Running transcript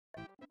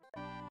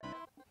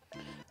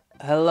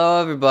Hello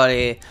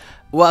everybody,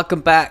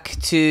 welcome back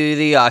to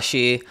the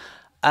Yoshi.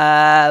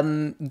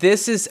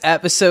 This is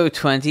episode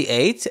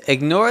 28.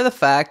 Ignore the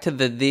fact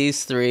that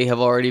these three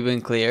have already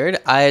been cleared.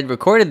 I had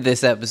recorded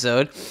this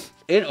episode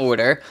in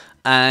order,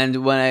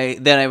 and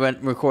when I went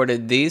and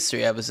recorded these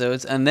three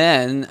episodes, and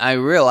then I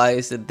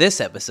realized that this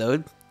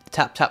episode,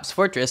 TapTap's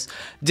Fortress,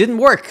 didn't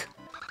work.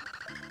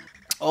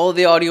 All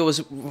the audio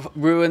was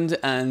ruined,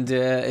 and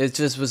it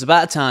just was a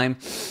bad time.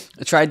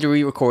 I tried to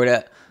re-record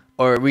it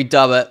or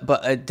redub it,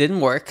 but it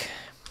didn't work.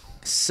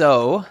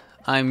 So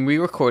I'm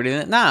re-recording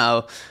it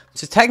now.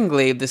 So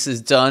technically, this is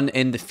done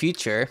in the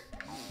future,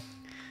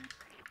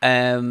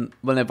 when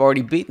I've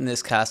already beaten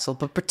this castle.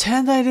 But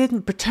pretend I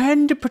didn't.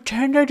 Pretend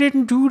I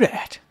didn't do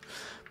that.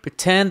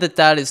 Pretend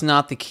that is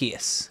not the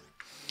case.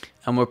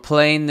 And we're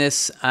playing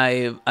this.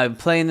 I'm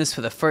playing this for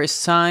the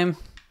first time.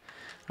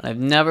 And I've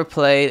never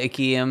played a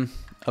game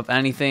of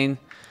anything.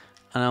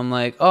 And I'm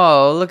like,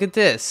 oh, look at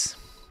this.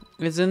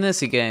 Isn't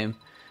this a game?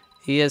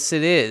 Yes,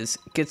 it is.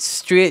 Get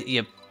straight,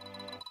 you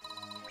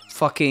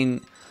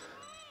fucking...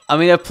 I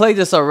mean, I've played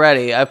this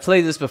already. I've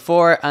played this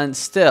before, and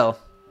still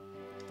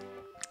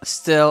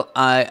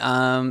I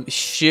am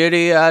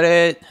shitty at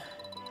it.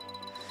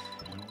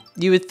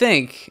 You would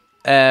think,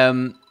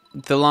 the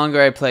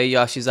longer I play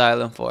Yoshi's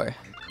Island for,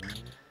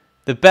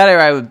 the better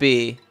I would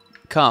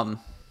become.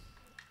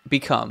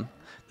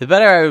 The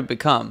better I would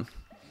become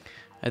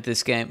at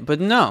this game.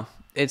 But no,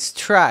 it's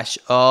trash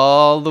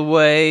all the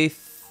way through.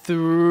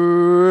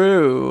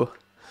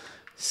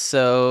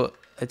 So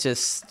you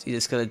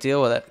just gotta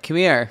deal with it. Come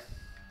here.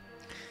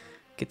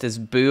 Get this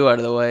boo out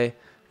of the way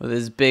with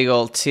his big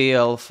old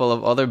tail full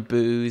of other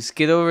boos.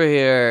 Get over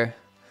here.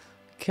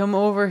 Come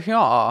over here.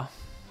 Oh,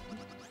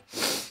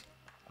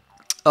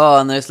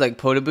 and there's like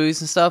potaboos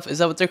and stuff. Is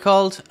that what they're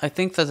called? I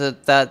think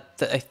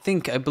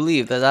I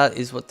believe that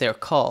is what they're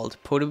called.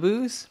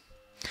 Potaboos?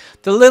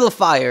 The little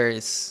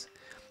fires.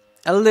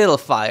 A little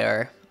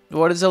fire.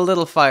 What is a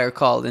little fire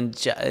called in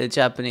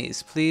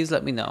Japanese? Please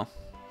let me know.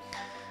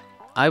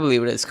 I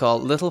believe it is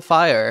called little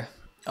fire.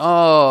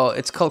 Oh,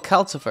 it's called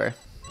calcifer.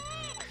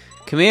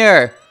 Come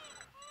here.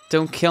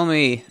 Don't kill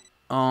me.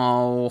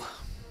 Oh.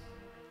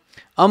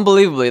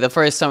 Unbelievably, the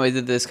first time I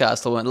did this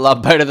castle went a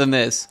lot better than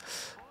this.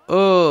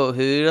 Oh,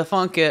 who'd have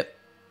thunk it?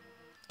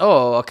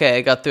 Oh, okay,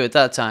 I got through it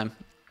that time.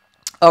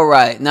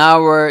 Alright,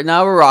 now we're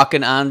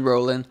rocking and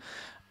rolling,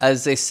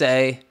 as they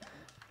say.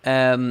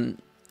 So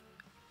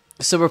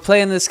we're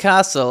playing this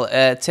castle,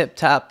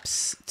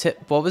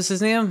 what was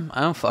his name?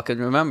 I don't fucking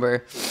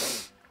remember.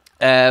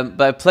 But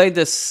I played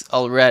this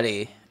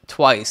already,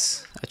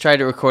 twice. I tried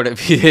to record it a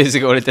few days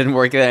ago and it didn't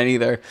work then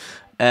either.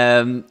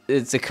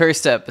 It's a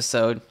cursed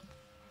episode.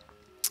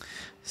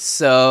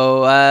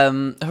 So,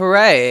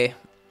 hooray.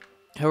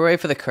 Hooray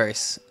for the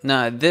curse.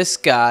 Now, this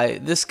guy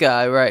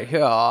right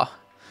here,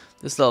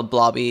 this little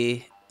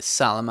blobby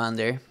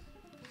salamander,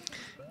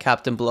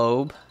 Captain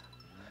Blob,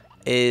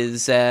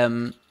 is,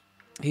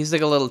 he's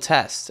like a little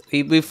test.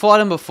 We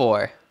fought him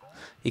before.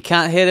 You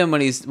can't hit him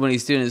when he's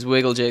doing his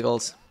wiggle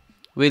jiggles.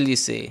 Will you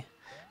see?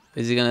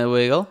 Is he gonna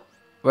wiggle?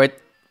 Right?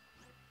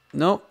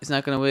 Nope, he's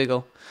not gonna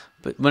wiggle.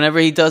 But whenever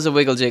he does a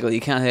wiggle jiggle, you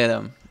can't hit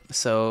him.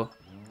 So,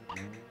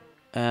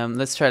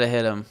 let's try to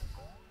hit him,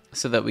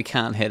 so that we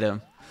can't hit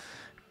him.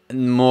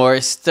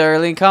 More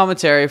sterling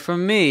commentary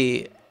from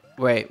me.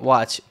 Wait,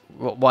 watch.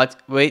 What?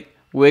 Wait.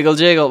 Wiggle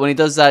jiggle. When he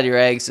does that, your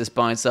eggs just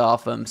bounce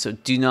off him. So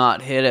do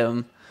not hit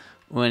him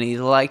when he's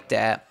like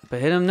that,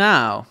 but hit him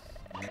now.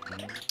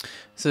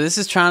 So this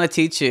is trying to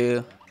teach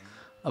you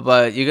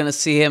about, you're gonna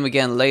see him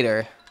again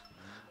later,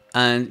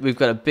 and we've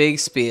got a big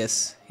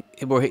space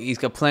where he's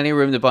got plenty of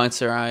room to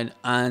bounce around,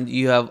 and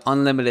you have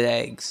unlimited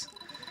eggs.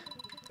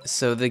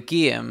 So the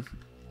game,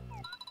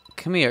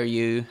 come here,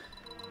 you.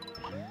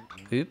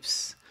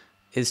 Oops,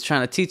 is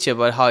trying to teach you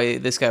about how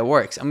this guy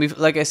works, and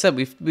like I said,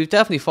 we've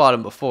definitely fought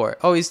him before.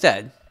 Oh, he's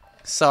dead.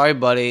 Sorry,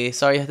 buddy.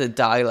 Sorry you had to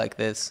die like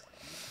this.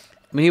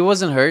 I mean, he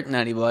wasn't hurting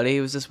anybody.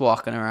 He was just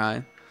walking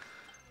around.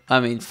 I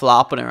mean,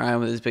 flopping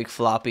around with his big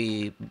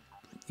floppy,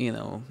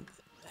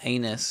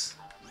 anus.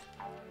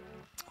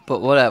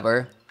 But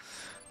whatever.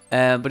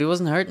 But he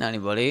wasn't hurting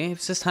anybody. He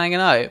was just hanging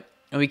out.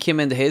 And we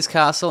came into his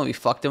castle and we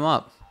fucked him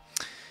up.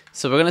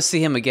 So we're going to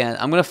see him again.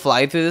 I'm going to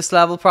fly through this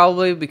level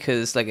probably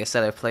because, like I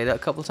said, I've played it a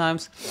couple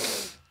times.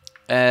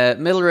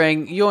 Middle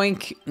ring,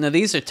 yoink. Now,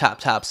 these are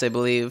TapTaps, I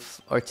believe.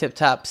 Or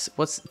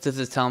TipTaps. Does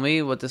it tell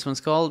me what this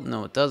one's called?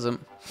 No, it doesn't.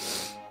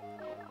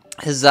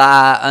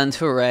 Huzzah and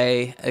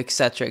hooray,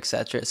 etc,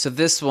 etc. So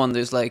this one,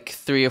 there's like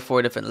 3 or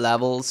 4 different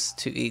levels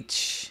to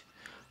each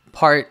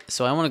part.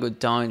 So I want to go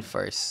down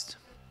first,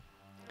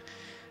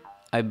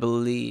 I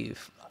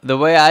believe. The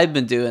way I've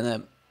been doing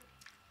it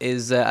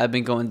is I've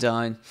been going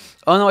down.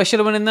 Oh no, I should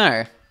have went in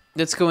there.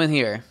 Let's go in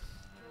here.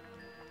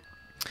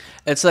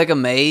 It's like a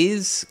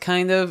maze,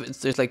 kind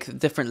of. There's like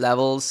different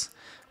levels,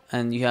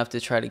 and you have to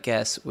try to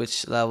guess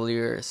which level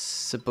you're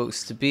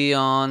supposed to be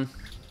on.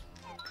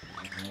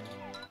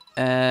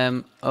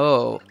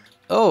 Oh,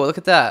 look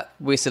at that.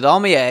 Wasted all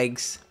my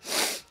eggs.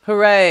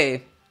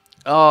 Hooray.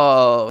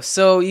 Oh,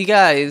 so you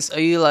guys,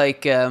 are you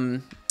like,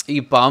 Are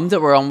you bummed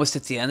that we're almost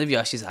at the end of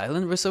Yoshi's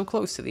Island? We're so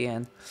close to the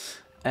end.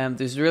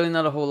 There's really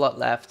not a whole lot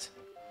left.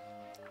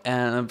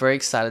 And I'm very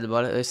excited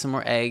about it. There's some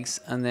more eggs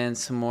and then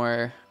some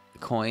more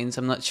coins.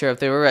 I'm not sure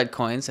if they were red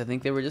coins. I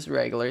think they were just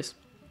regulars.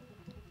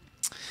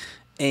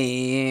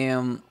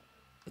 But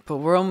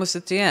we're almost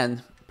at the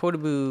end.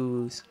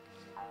 Portaboos.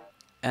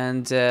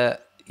 And,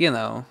 you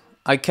know,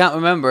 I can't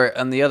remember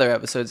in the other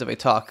episodes if I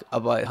talk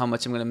about how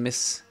much I'm going to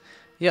miss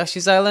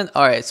Yoshi's Island.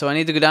 Alright, so I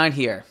need to go down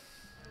here.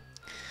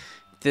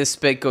 This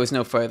bit goes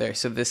no further,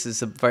 so this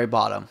is the very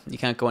bottom. You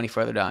can't go any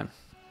further down.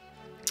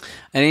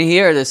 And in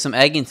here, there's some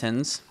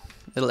Eggingtons.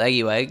 Little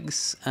eggy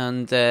eggs.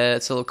 And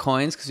it's little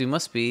coins, because we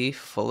must be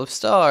full of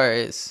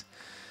stars.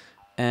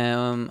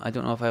 I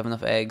don't know if I have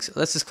enough eggs.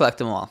 Let's just collect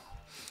them all.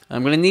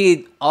 I'm going to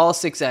need all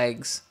 6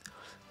 eggs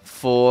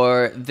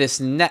for this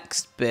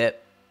next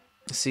bit.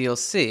 So you'll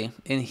see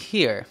in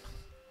here,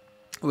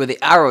 where the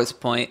arrows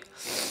point,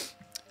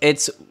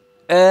 it's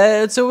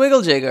a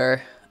wiggle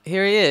jigger.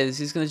 Here he is.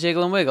 He's going to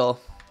jiggle and wiggle.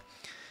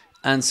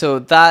 And so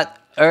that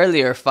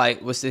earlier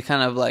fight was to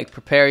kind of like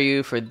prepare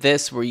you for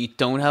this, where you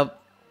don't have...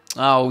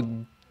 Oh,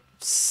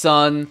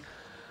 son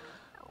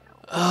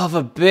of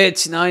a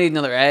bitch. Now I need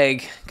another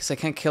egg, because I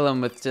can't kill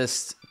him with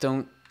just...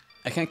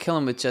 I can't kill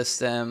him with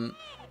just... Oh,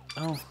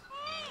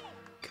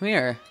 come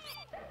here.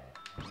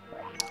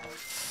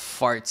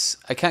 Farts.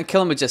 I can't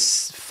kill him with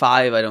just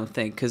 5, I don't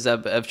think, because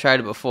I've tried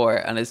it before,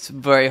 and it's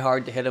very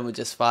hard to hit him with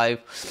just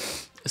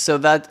 5. So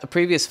that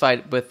previous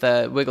fight with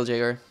Wiggle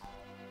Jigger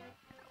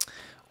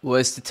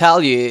was to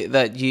tell you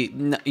that you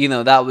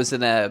know that was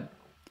in a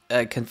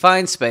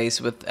confined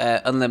space with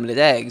unlimited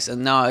eggs,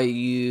 and now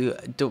you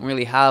don't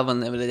really have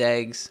unlimited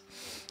eggs.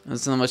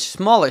 It's in a much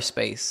smaller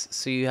space,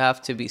 so you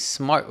have to be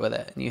smart with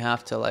it, and you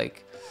have to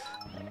like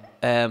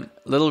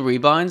little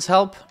rebounds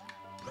help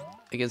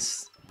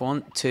against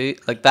 1, 2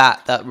 like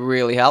that. That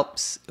really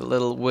helps. A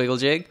little wiggle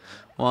jig.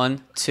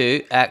 1,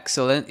 2,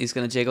 excellent. He's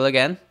gonna jiggle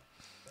again.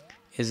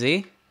 Is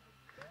he?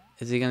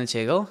 Is he gonna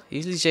jiggle? He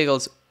usually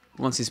jiggles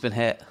once he's been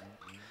hit.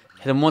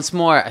 Hit him once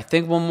more. I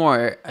think one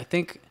more. I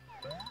think.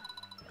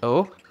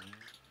 Oh,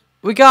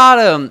 we got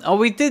him. Oh,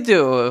 we did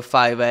do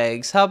 5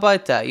 eggs. How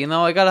about that? You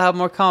know, I gotta have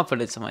more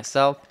confidence in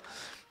myself.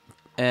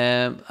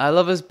 I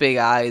love his big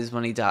eyes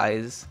when he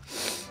dies.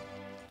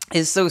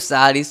 He's so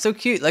sad. He's so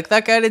cute. Like,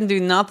 that guy didn't do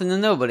nothing to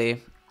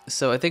nobody.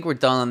 So I think we're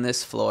done on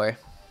this floor.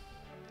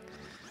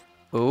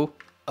 Oh.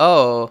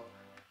 Oh.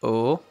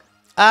 Oh.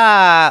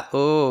 Ah.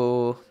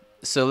 Oh.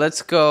 So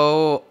let's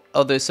go.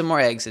 Oh, there's some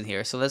more eggs in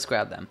here. So let's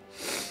grab them.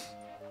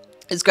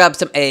 Let's grab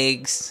some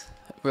eggs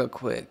real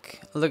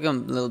quick. Look at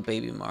little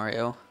baby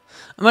Mario.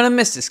 I'm going to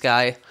miss this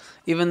guy.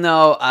 Even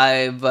though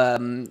I've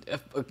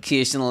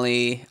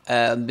occasionally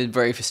been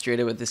very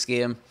frustrated with this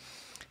game.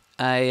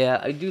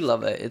 I do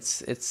love it.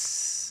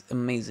 It's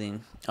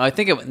amazing. Oh, I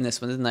think I went in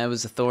this one, didn't I? It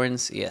was the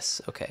thorns.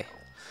 Yes. Okay.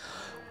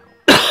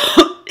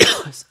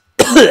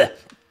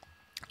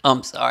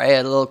 I'm sorry. I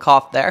had a little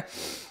cough there.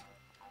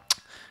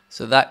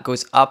 So that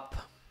goes up.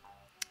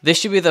 This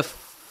should be the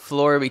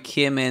floor we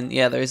came in.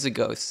 Yeah, there is a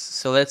ghost.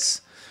 So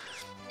let's...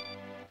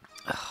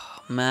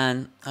 Oh,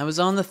 man. I was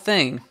on the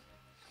thing.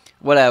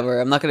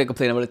 Whatever. I'm not going to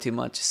complain about it too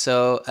much.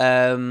 So,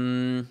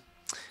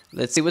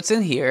 let's see what's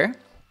in here.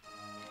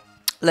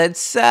 Let's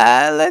see.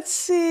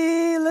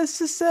 Let's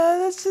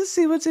just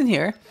see what's in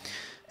here.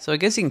 So I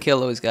guess you can kill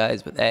those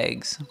guys with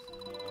eggs.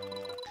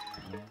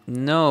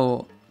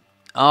 No.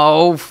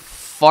 Oh,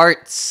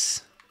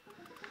 farts.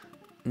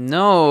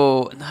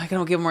 No. I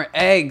don't give more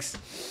eggs.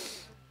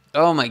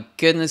 Oh my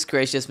goodness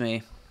gracious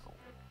me.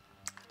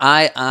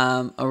 I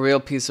am a real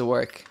piece of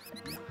work.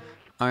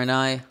 Aren't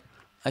I?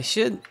 I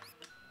should...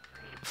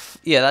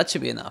 Yeah, that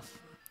should be enough.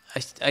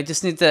 I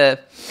just need to...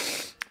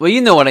 Well, you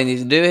know what I need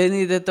to do. I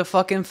need the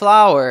fucking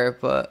flower,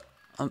 but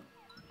I'm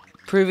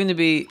proving to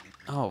be...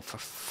 Oh, for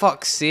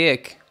fuck's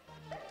sake.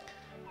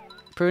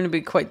 Proving to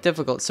be quite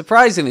difficult.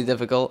 Surprisingly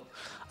difficult.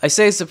 I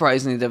say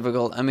surprisingly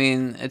difficult. I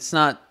mean, it's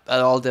not at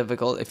all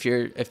difficult if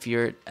you're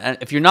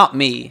not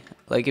me.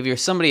 Like, if you're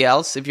somebody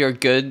else, if you're a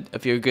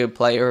good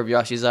player of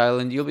Yoshi's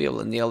Island, you'll be able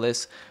to nail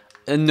this,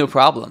 and no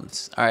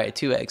problems. All right,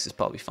 2 eggs is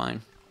probably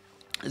fine.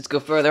 Let's go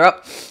further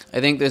up.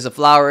 I think there's a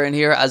flower in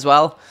here as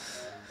well.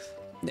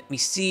 Let me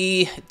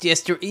see.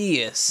 Yes, there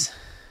is.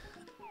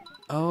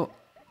 Oh,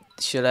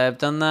 should I have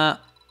done that?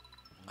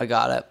 I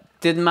got it.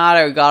 Didn't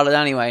matter. Got it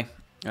anyway.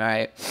 All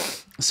right.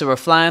 So we're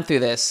flying through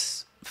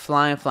this.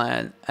 Flying.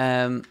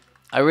 I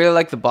really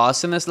like the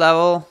boss in this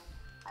level.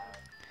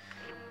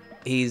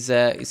 He's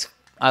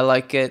I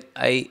like it.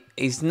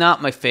 He's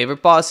not my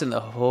favorite boss in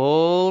the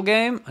whole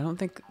game. I don't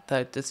think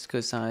that this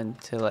goes down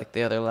to like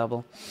the other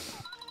level.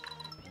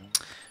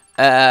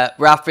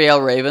 Raphael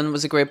Raven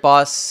was a great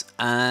boss,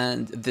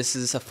 and this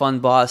is a fun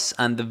boss,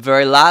 and the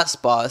very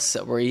last boss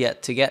that we're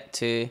yet to get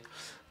to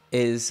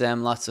is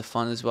lots of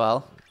fun as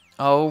well.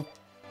 Oh,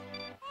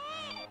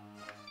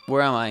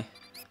 where am I?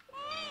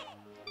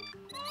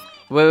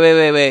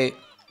 Wait,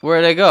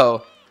 where'd I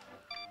go?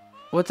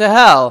 What the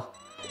hell?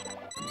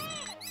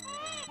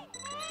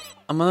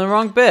 I'm on the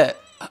wrong bit.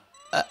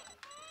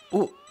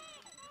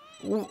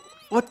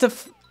 What the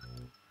f...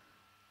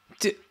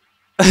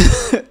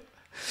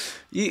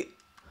 You...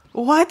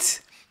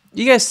 What?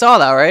 You guys saw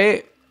that,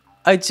 right?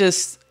 I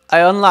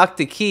unlocked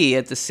the key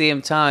at the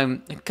same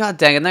time. God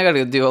dang it, I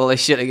gotta do all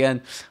this shit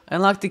again. I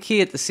unlocked the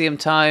key at the same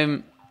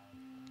time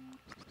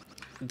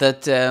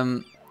that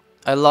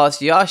I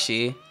lost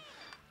Yoshi.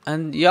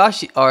 And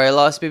I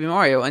lost Baby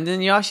Mario, and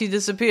then Yoshi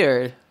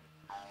disappeared.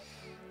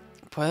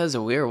 Boy, that was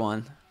a weird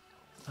one.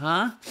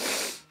 Huh?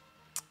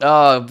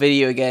 Oh,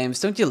 video games.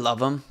 Don't you love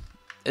them?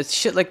 It's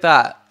shit like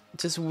that.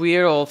 Just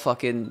weird old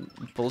fucking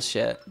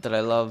bullshit that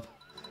I love.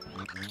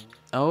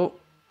 Oh,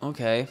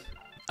 okay.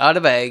 Out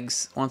of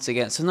eggs, once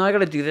again. So now I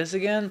gotta do this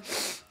again?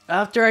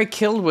 After I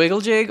killed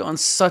Wigglejig on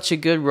such a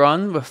good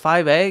run with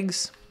 5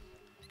 eggs?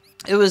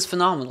 It was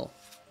phenomenal,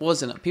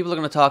 wasn't it? People are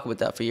gonna talk about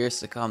that for years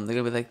to come. They're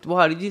gonna be like,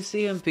 wow, did you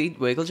see him beat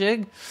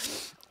Wigglejig?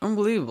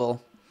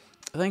 Unbelievable.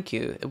 Thank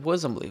you. It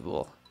was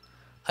unbelievable.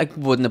 I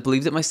wouldn't have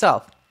believed it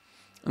myself.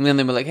 And then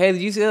they were like, hey,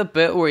 did you see that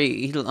bit where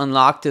he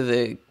unlocked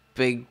the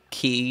big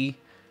key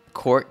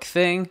cork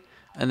thing?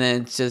 And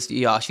then just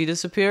Yoshi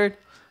disappeared?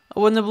 I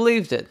wouldn't have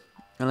believed it.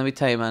 And let me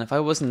tell you, man, if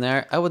I wasn't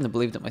there, I wouldn't have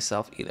believed it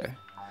myself either.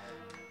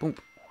 Boom.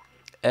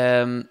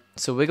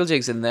 So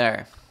Wigglejig's in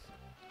there.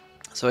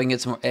 So I can get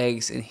some more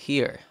eggs in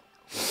here.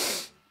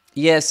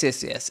 Yes.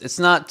 It's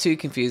not too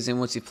confusing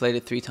once you've played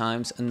it 3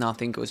 times and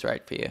nothing goes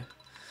right for you.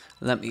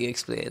 Let me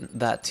explain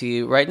that to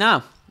you right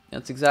now.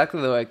 That's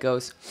exactly the way it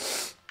goes.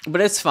 But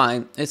it's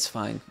fine. It's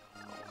fine.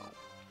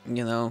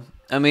 You know.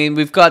 I mean,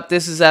 we've got...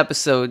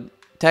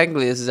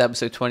 Technically, this is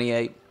episode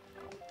 28.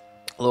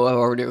 Although I've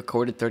already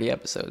recorded 30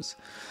 episodes.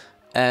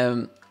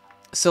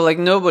 So, like,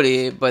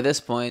 nobody, by this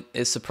point,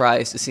 is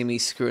surprised to see me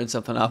screwing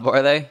something up,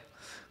 are they?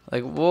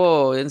 Like,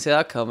 whoa, didn't see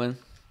that coming.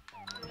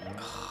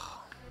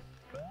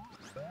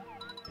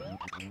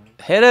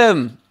 Hit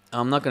him!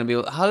 I'm not going to be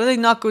able... How did they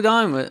not go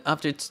down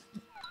after...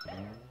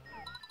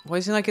 Why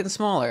is he not getting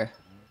smaller?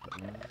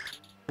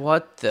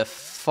 What the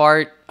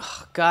fart?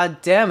 Oh,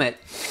 God damn it.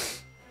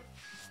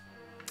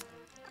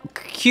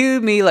 Cue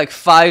me like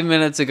 5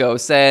 minutes ago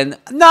saying,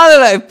 now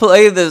that I've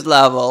played this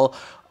level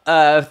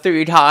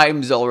 3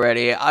 times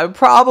already, I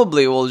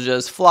probably will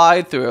just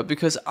fly through it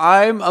because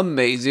I'm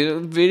amazing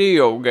at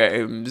video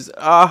games.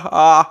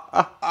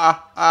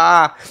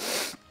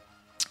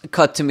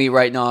 Cut to me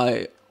right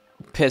now,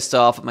 pissed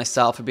off at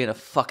myself for being a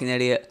fucking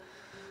idiot.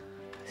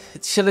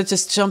 Should have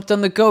just jumped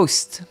on the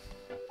ghost.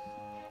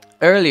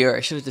 Earlier, I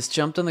should have just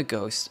jumped on the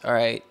ghost.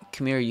 Alright,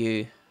 come here,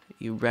 you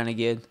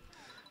renegade.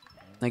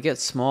 Now get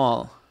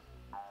small.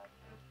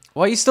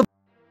 Why are you still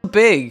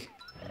big?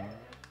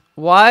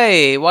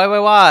 Why?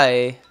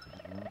 Why?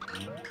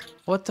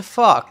 What the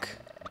fuck?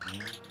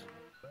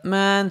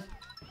 Man.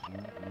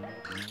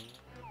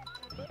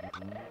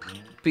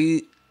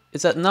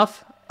 Is that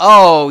enough?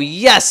 Oh,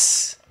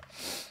 yes!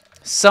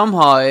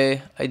 Somehow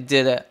I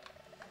did it.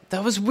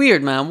 That was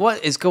weird, man.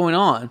 What is going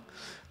on?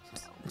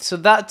 So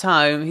that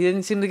time he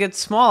didn't seem to get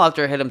small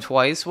after I hit him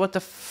twice. What?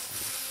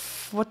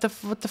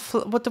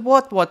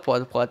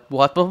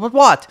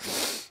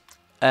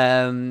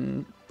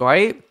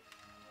 Right?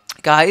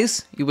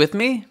 Guys, you with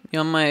me? You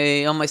on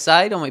my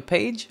side, on my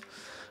page?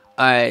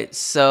 Alright,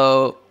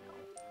 so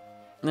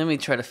let me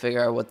try to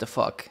figure out what the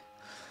fuck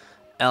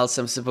else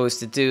I'm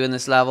supposed to do in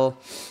this level.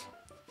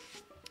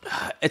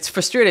 It's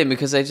frustrating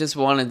because I just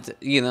wanted,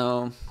 you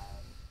know,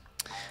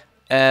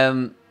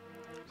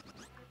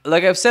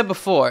 like I've said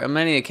before on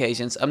many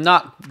occasions, I'm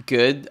not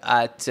good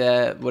at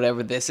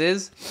whatever this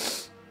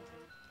is.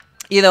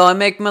 You know, I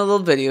make my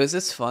little videos,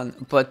 it's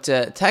fun, but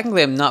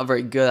technically I'm not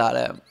very good at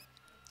it.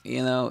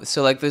 You know,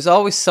 so like there's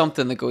always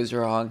something that goes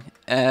wrong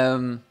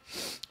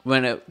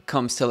when it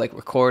comes to like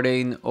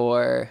recording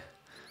or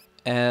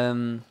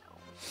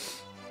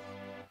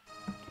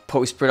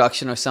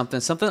post-production or something.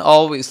 Something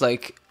always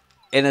like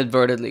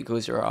inadvertently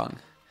goes wrong.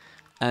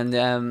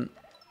 And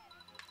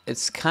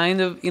it's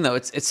kind of, you know,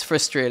 it's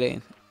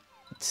frustrating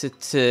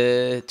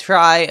to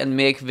try and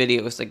make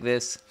videos like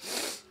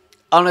this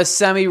on a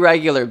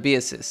semi-regular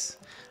basis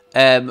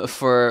on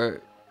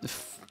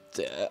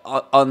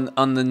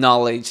the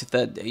knowledge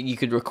that you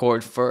could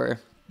record for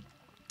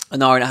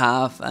an hour and a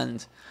half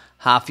and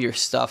half your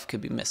stuff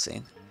could be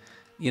missing.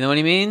 You know what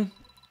I mean?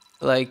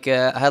 Like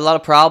I had a lot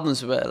of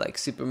problems with it, like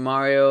Super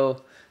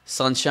Mario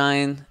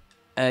Sunshine.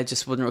 It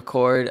just wouldn't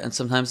record, and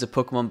sometimes the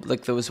Pokemon,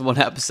 like there was one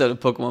episode of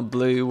Pokemon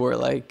Blue where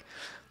like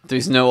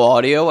there's no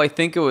audio. I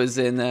think it was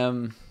in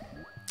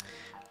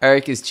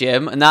Erica's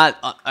gym, and that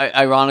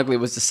ironically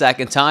was the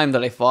second time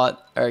that I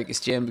fought Erica's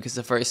gym, because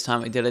the first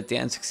time I did it, the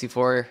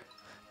N64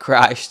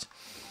 crashed,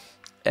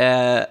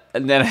 and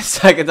then the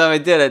second time I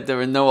did it, there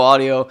was no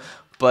audio,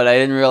 but I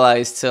didn't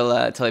realize till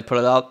I put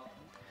it up.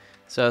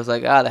 So I was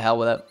like, the hell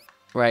with it.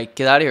 Right,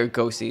 get out of here,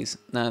 ghosties.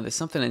 Now there's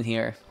something in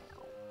here,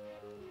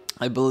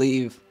 I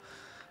believe.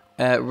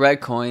 Red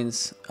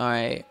coins.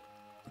 Alright.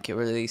 Get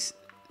rid of these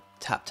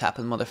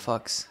tap-tapping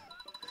motherfucks.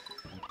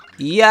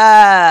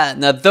 Yeah!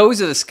 Now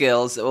those are the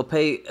skills that will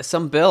pay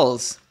some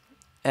bills.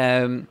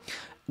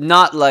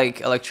 Not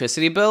like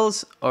electricity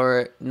bills,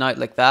 or not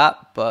like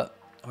that, but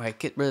Alright,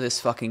 get rid of this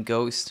fucking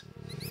ghost.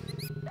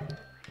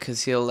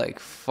 Because he'll, like,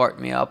 fart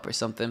me up or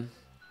something.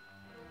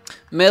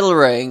 Middle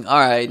ring.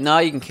 Alright, now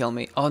you can kill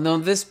me. Oh no,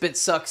 this bit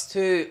sucks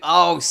too.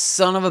 Oh,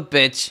 son of a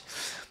bitch.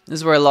 This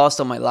is where I lost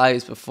all my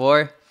lives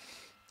before.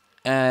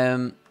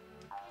 Damn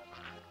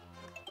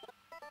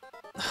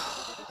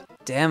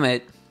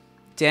it.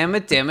 Damn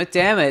it, damn it,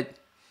 damn it.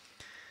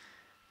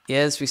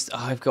 Yes, oh,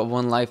 I've got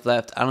 1 life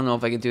left. I don't know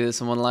if I can do this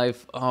in 1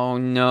 life. Oh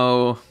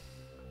no.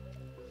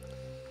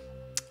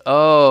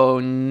 Oh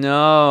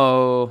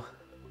no.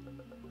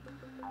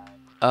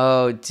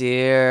 Oh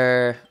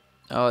dear.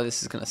 Oh,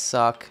 this is gonna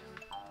suck.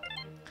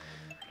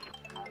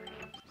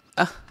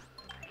 Ah.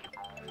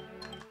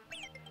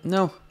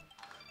 No.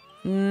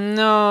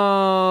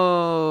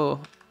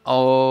 No.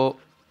 Oh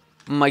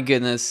my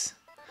goodness.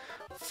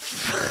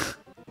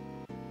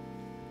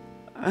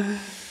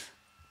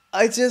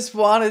 I just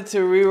wanted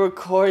to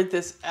re-record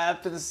this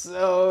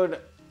episode.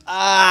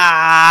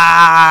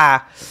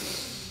 Ah!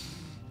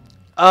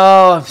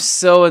 Oh, I'm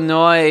so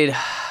annoyed.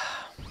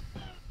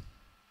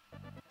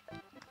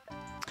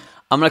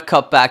 I'm gonna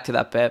cut back to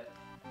that bit.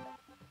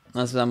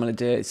 That's what I'm gonna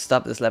do.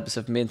 Stop this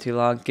episode from being too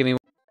long. Give me.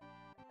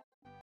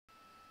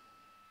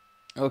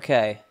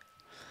 Okay.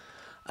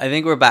 I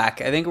think we're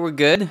back. I think we're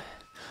good.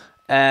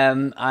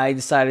 I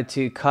decided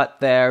to cut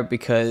there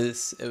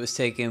because it was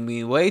taking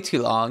me way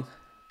too long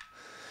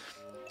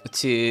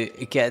to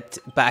get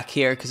back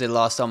here because I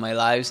lost all my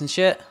lives and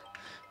shit.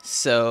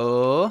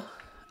 So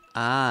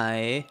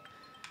I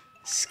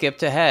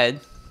skipped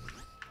ahead.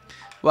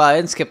 Well, I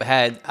didn't skip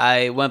ahead.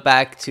 I went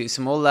back to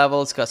some old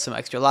levels, got some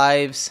extra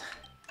lives,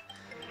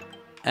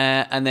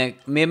 and then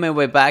made my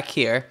way back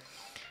here,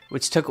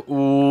 which took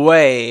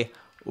way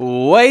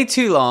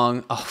too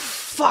long. Oh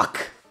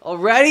fuck!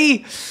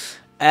 Already?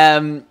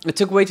 It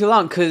took way too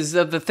long because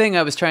of the thing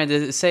I was trying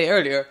to say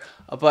earlier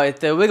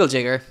about the wiggle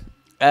jigger.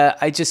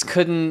 I just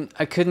couldn't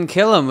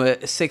kill him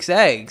with 6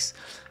 eggs.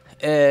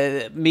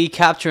 Me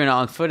capturing it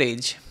on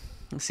footage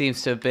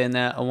seems to have been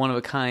a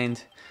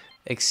one-of-a-kind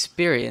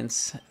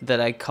experience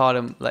that I caught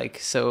him like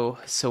so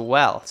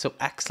well, so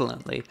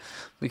excellently,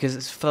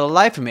 because for the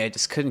life of me I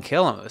just couldn't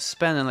kill him. I was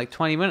spending like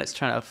 20 minutes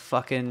trying to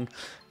fucking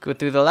go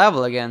through the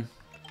level again.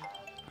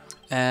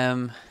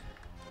 But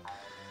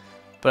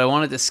I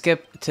wanted to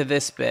skip to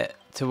this bit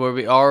to where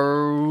we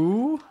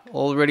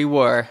already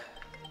were.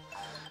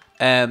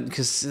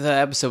 Because the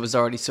episode was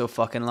already so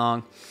fucking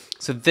long.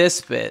 So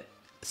this bit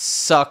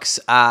sucks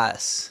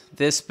ass.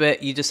 This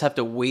bit you just have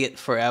to wait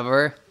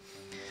forever.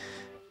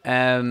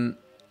 On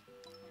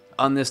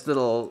this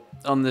little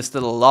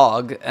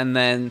log, and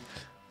then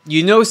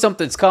you know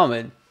something's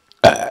coming.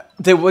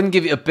 They wouldn't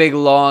give you a big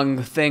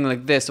long thing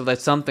like this without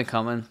something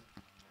coming.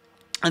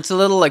 It's a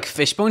little like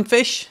fishbone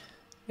fish.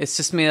 It's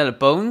just made out of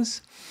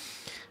bones.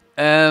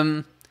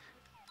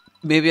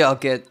 Maybe I'll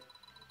get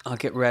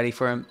ready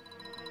for him.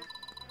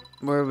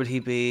 Where would he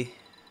be?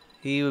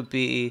 He would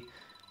be,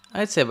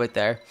 I'd say about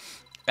there.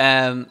 So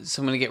I'm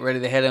gonna get ready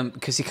to hit him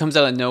because he comes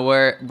out of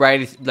nowhere,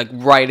 right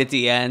at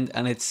the end,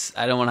 and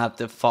I don't want to have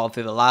to fall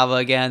through the lava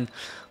again.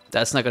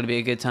 That's not gonna be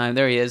a good time.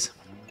 There he is.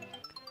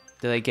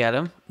 Did I get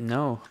him?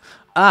 No.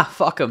 Ah,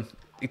 fuck him.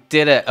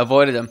 Did it.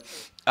 Avoided him.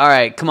 All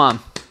right, come on.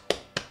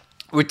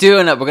 We're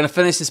doing it. We're gonna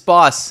finish this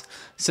boss.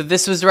 So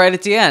this was right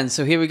at the end.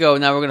 So here we go.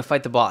 Now we're gonna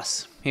fight the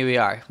boss. Here we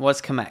are.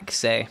 What's Kamek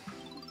say?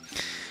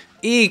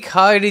 Eek,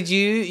 how did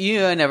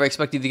you? I never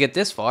expected to get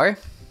this far.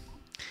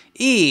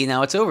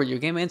 Now it's over. Your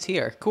game ends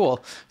here.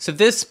 Cool. So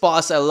this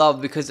boss I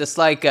love because it's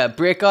like a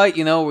breakout,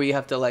 you know, where you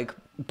have to like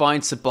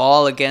bounce the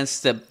ball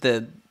against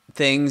the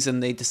things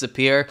and they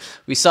disappear.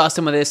 We saw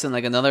some of this in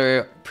like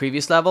another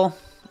previous level,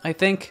 I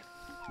think.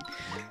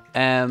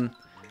 But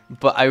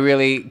I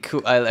really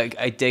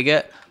I dig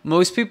it.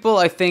 Most people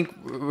I think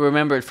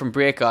remember it from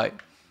Breakout.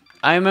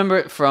 I remember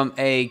it from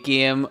a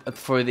game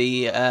for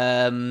the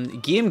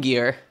Game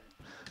Gear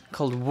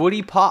called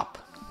Woody Pop.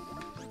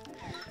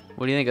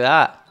 What do you think of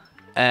that?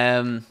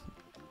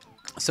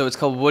 So it's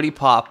called Woody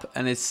Pop,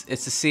 and it's the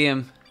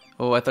same.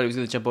 Oh, I thought he was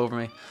gonna jump over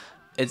me.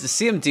 It's the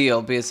same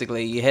deal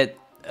basically. You hit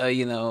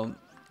you know,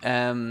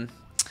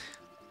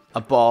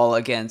 a ball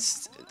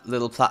against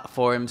little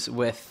platforms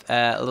with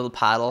a little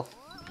paddle.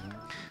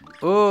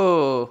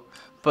 Oh,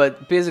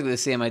 but basically the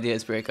same idea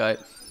as Breakout.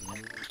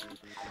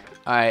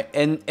 All right,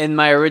 in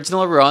my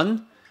original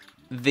run,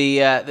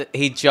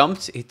 he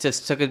jumped. He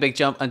just took a big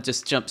jump and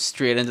just jumped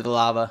straight into the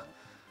lava,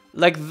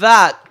 like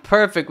that.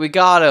 Perfect. We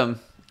got him.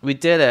 We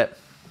did it.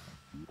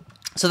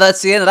 So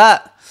that's the end of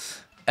that.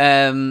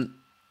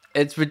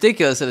 It's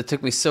ridiculous that it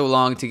took me so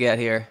long to get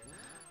here.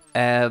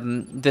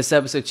 This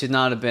episode should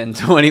not have been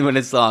 20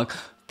 minutes long,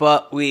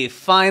 but we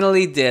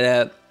finally did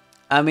it.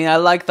 I mean, I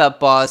like that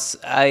boss.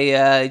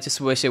 I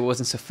just wish I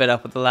wasn't so fed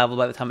up with the level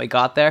by the time I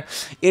got there.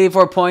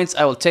 84 points,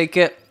 I will take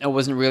it. I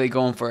wasn't really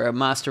going for a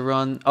master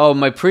run. Oh,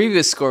 my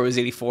previous score was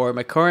 84.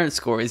 My current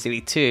score is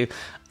 82.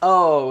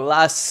 Oh,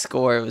 last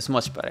score was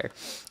much better.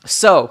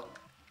 So,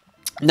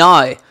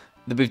 now,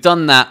 that we've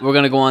done that, we're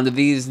going to go on to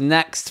these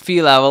next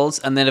few levels,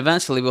 and then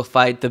eventually we'll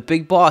fight the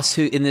big boss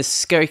who in this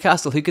scary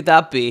castle. Who could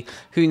that be?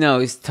 Who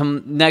knows?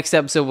 Next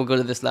episode we'll go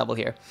to this level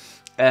here,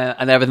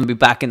 and everything will be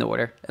back in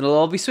order. It'll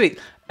all be sweet.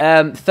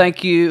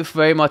 Thank you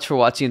very much for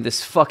watching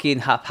this fucking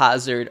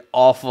haphazard,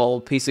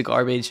 awful piece of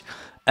garbage.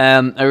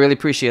 I really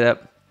appreciate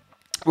it.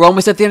 We're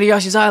almost at the end of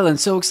Yoshi's Island.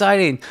 So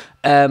exciting.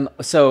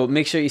 So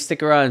make sure you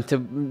stick around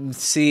to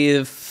see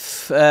the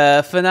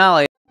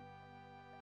finale.